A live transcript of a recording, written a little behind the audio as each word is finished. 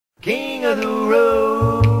King of the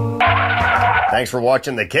Road. Thanks for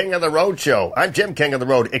watching the King of the Road show. I'm Jim, King of the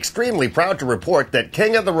Road, extremely proud to report that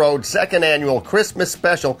King of the Road's second annual Christmas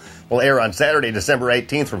special will air on Saturday, December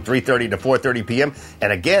 18th from 3:30 to 4:30 p.m.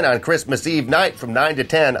 and again on Christmas Eve night from 9 to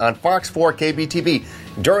 10 on Fox 4 KBTV.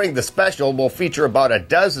 During the special, we'll feature about a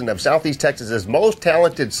dozen of Southeast Texas's most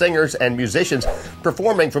talented singers and musicians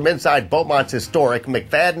performing from inside Beaumont's historic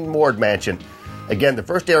McFadden Ward Mansion. Again, the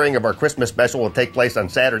first airing of our Christmas special will take place on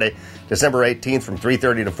Saturday, December 18th from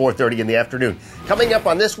 3:30 to 4:30 in the afternoon. Coming up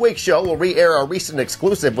on this week's show, we'll re-air our recent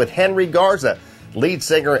exclusive with Henry Garza, lead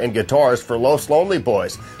singer and guitarist for Los Lonely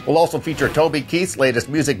Boys. We'll also feature Toby Keith's latest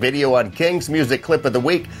music video on King's Music Clip of the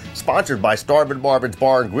Week, sponsored by Starvin' Marvin's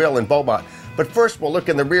Bar and Grill in Beaumont. But first, we'll look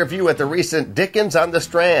in the rear view at the recent Dickens on the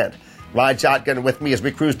Strand. Ride shotgun with me as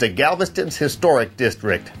we cruise to Galveston's historic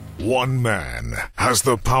district. One man has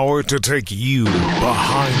the power to take you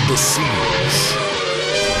behind the scenes.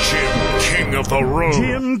 Jim, King of the Road.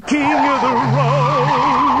 Jim, King of the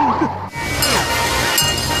Road.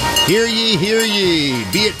 Hear ye, hear ye.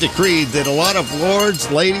 Be it decreed that a lot of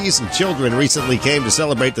lords, ladies, and children recently came to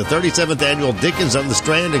celebrate the 37th annual Dickens on the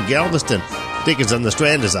Strand in Galveston. Dickens on the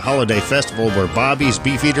Strand is a holiday festival where bobbies,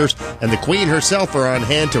 beefeaters, and the Queen herself are on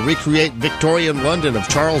hand to recreate Victorian London of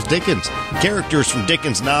Charles Dickens. Characters from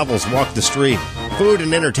Dickens' novels walk the street. Food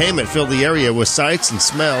and entertainment fill the area with sights and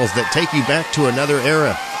smells that take you back to another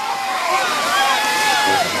era.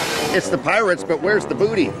 It's the pirates, but where's the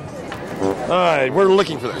booty? We're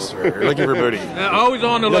looking for this. We're looking for booty. Always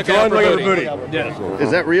on the lookout for booty. Yes.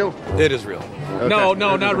 Is that real? It is real. Okay. No,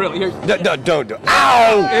 not really. No, don't do it.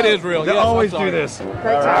 Ow! It is real. They Yes, always I'm do sorry. this.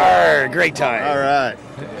 Great time. All right.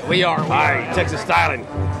 We are. All right, Texas styling.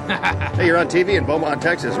 Hey, you're on TV in Beaumont,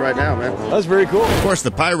 Texas right now, man. That's very cool. Of course,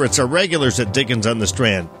 the pirates are regulars at Dickens on the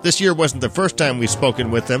Strand. This year wasn't the first time we've spoken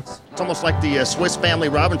with them. It's almost like the Swiss Family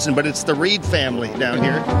Robinson, but it's the Reed family down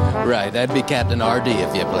here. Right, that'd be Captain R.D.,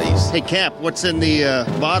 if you please. Hey, Cap, what's in the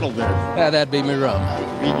bottle there? That'd be me rum.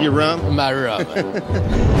 Your rum? My rum.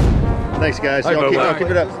 Thanks, guys. Hi, Y'all Bobo. keep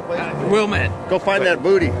it up. Wilman. Go find that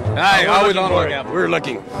booty. Hey, always on the lookout. We're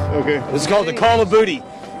looking. Okay. This is called the Call of Booty.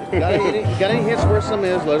 Got any hints where some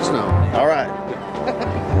is? Let us know. All right.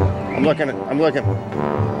 I'm looking. Oh,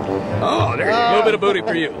 there you A little bit of booty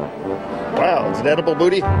for you. Wow, it's an edible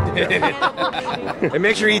booty. go. And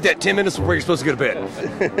make sure you eat that 10 minutes before you're supposed to go to bed.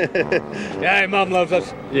 Hey, Mom loves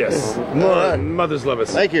us. Yes. Mothers love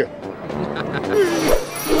us. Thank you.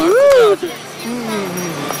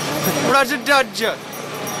 Roger Dodger.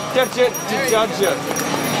 Dodger.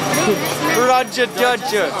 Roger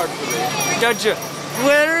Dodger. Dodger.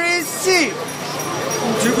 Where is he?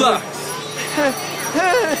 2 blocks.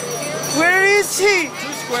 Where is he? 2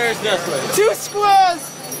 squares this way. 2 squares.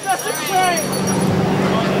 That's a crime.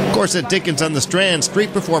 Of course, at Dickens on the Strand,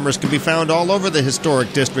 street performers can be found all over the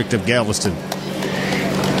historic district of Galveston.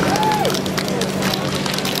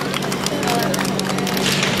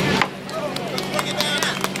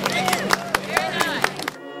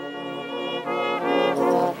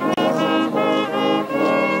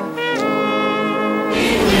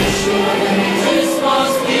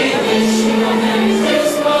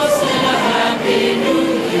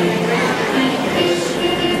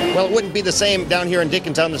 Well, it wouldn't be the same down here in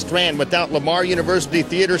Dickens on the Strand without Lamar University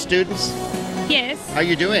theater students. Yes. How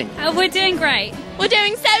you doing? We're doing great. We're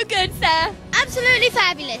doing so good, sir. Absolutely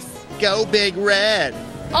fabulous. Go Big Red.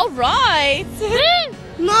 All right.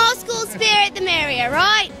 More school spirit, the merrier,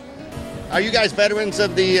 right? Are you guys veterans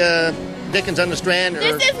of the Dickens on the Strand?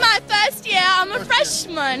 This is my first year. I'm a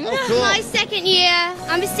freshman. Oh, cool. My second year.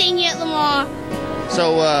 I'm a senior at Lamar.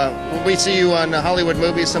 So, will we see you on Hollywood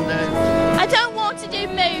movies someday? I don't want to do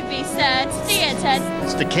movies, sir. It's theatre.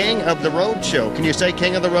 It's the King of the Road show. Can you say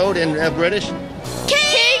King of the Road in British?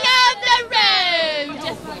 King of the Road.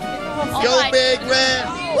 Go Big Red.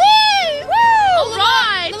 Woo! Woo! All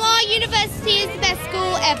right. Lamar University is the best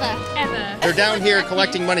school ever. They're down here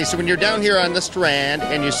collecting money. So when you're down here on the Strand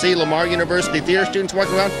and you see Lamar University theater students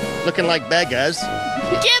walking around looking like beggars.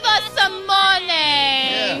 Give us some money.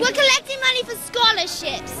 Yeah. We're collecting money for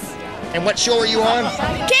scholarships. And what show are you on?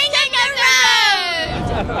 King of the Road.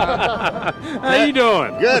 How you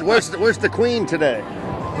doing? Good. Where's the Queen today?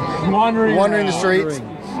 Wandering the streets.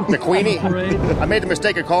 The Queenie. I made the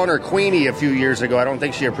mistake of calling her Queenie a few years ago. I don't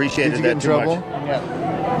think she appreciated that too much.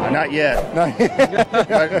 Not yet. But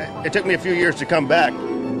it took me a few years to come back.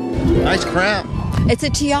 Nice crown. It's a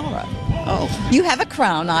tiara. Oh. You have a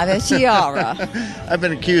crown, I have a tiara. I've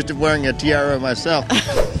been accused of wearing a tiara myself.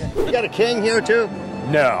 You got a king here too?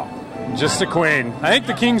 No, just the Queen. I think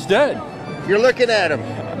the King's dead. You're looking at him.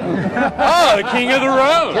 Oh, the king of the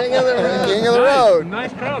road. King of the road. King of the road.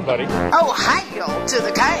 Nice crowd, buddy. Oh, hail to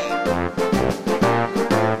the king.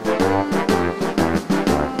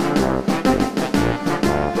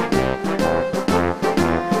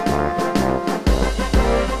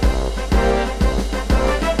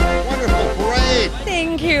 Wonderful parade.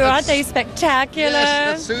 Thank you. Aren't they spectacular? Yes,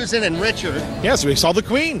 that's Susan and Richard. Yes, we saw the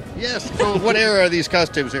Queen. Yes. So what era are these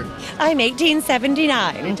costumes here? I'm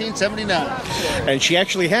 1879. 1879. And she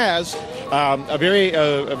actually has a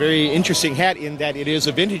very interesting hat in that it is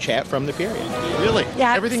a vintage hat from the period. Really?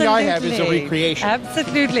 Yeah, Everything I have is a absolutely. recreation.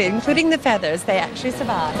 Absolutely, including the feathers. They actually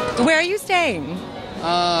survive. Where are you staying?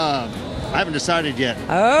 I haven't decided yet.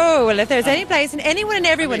 Oh, well, if there's any place, and anyone and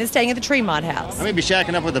everyone is staying at the Tremont House. I may be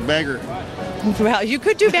shacking up with a beggar. Well, you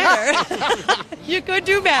could do better. You could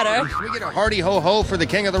do better. Can we get a hearty ho-ho for the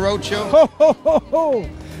King of the Road show? Ho, ho, ho, ho.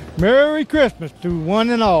 Merry Christmas to one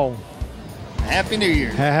and all. Happy New Year.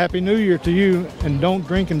 Happy New Year to you, and don't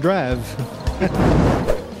drink and drive.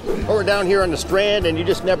 Well, we're down here on the Strand, and you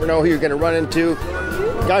just never know who you're going to run into.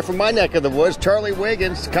 Guy from my neck of the woods, Charlie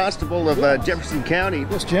Wiggins, constable of Jefferson County.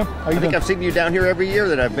 Yes, Jim. How you I think doing? I've seen you down here every year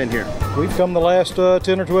that I've been here. We've come the last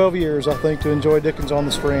 10 or 12 years, I think, to enjoy Dickens on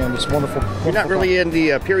the Strand. It's wonderful. You're not really in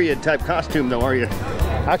the period type costume, though, are you?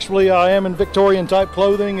 Actually, I am in Victorian type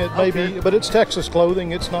clothing. It may be, but it's Texas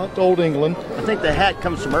clothing. It's not Old England. I think the hat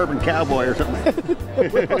comes from Urban Cowboy or something.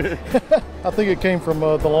 I think it came from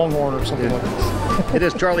the Longhorn or something like that. It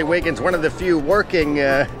is Charlie Wiggins, one of the few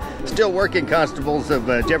still working constables of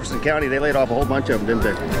Jefferson County. They laid off a whole bunch of them,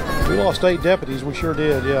 didn't they? We lost 8 deputies. We sure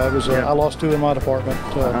did. Yeah, it was. I lost 2 in my department.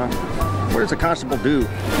 What does a constable do?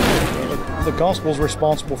 The constable's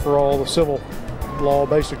responsible for all the civil law,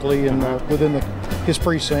 basically, and within his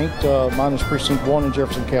precinct. Mine is precinct 1 in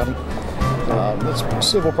Jefferson County. It's a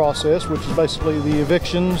civil process, which is basically the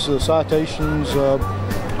evictions, the citations,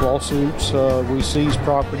 lawsuits. We seize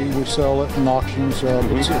property, we sell it in auctions.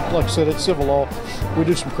 It's, like I said, it's civil law. We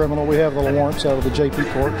do some criminal. We have the warrants out of the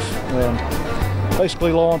JP courts.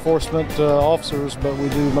 Basically law enforcement officers, but we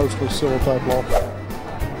do mostly civil type law.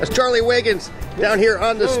 That's Charlie Wiggins down here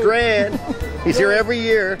on the Strand. He's here every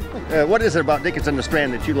year. What is it about Dickens on the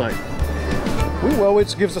Strand that you like? Well,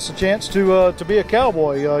 it gives us a chance to be a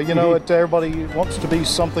cowboy. Everybody wants to be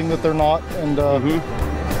something that they're not, and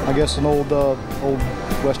I guess an old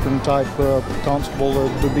Western type constable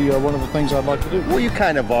would be one of the things I'd like to do. Well, you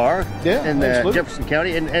kind of are. Yeah, in absolutely. Jefferson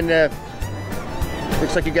County, and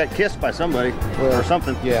looks like you got kissed by somebody or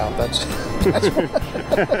something. Yeah, that's I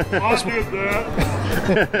did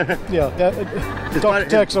that. yeah. Talk to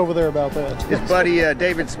Tex over there about that. His buddy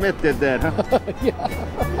David Smith did that, huh? Yeah.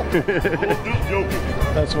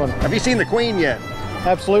 That's funny. Have you seen the Queen yet?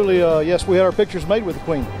 Absolutely. Yes, we had our pictures made with the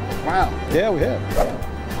Queen. Wow. Yeah, we have.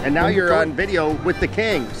 And now you're on video with the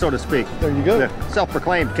King, so to speak. There you go. The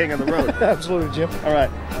self-proclaimed King of the Road. Absolutely, Jim. All right.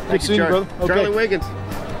 Good seeing you, brother. Okay. Charlie Wiggins.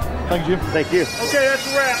 Thank you, Jim. Thank you. Okay, that's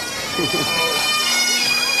a wrap.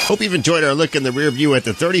 Hope you've enjoyed our look in the rear view at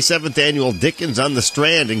the 37th annual Dickens on the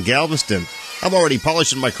Strand in Galveston. I'm already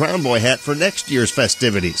polishing my Crown Boy hat for next year's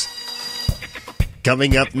festivities.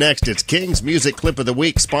 Coming up next, it's King's Music Clip of the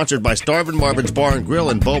Week, sponsored by Starvin' Marvin's Bar and Grill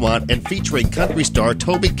in Beaumont and featuring country star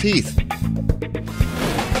Toby Keith.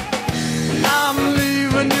 I'm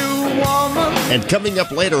leaving you, woman. And coming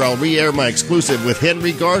up later, I'll re-air my exclusive with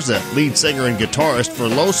Henry Garza, lead singer and guitarist for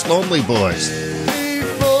Los Lonely Boys.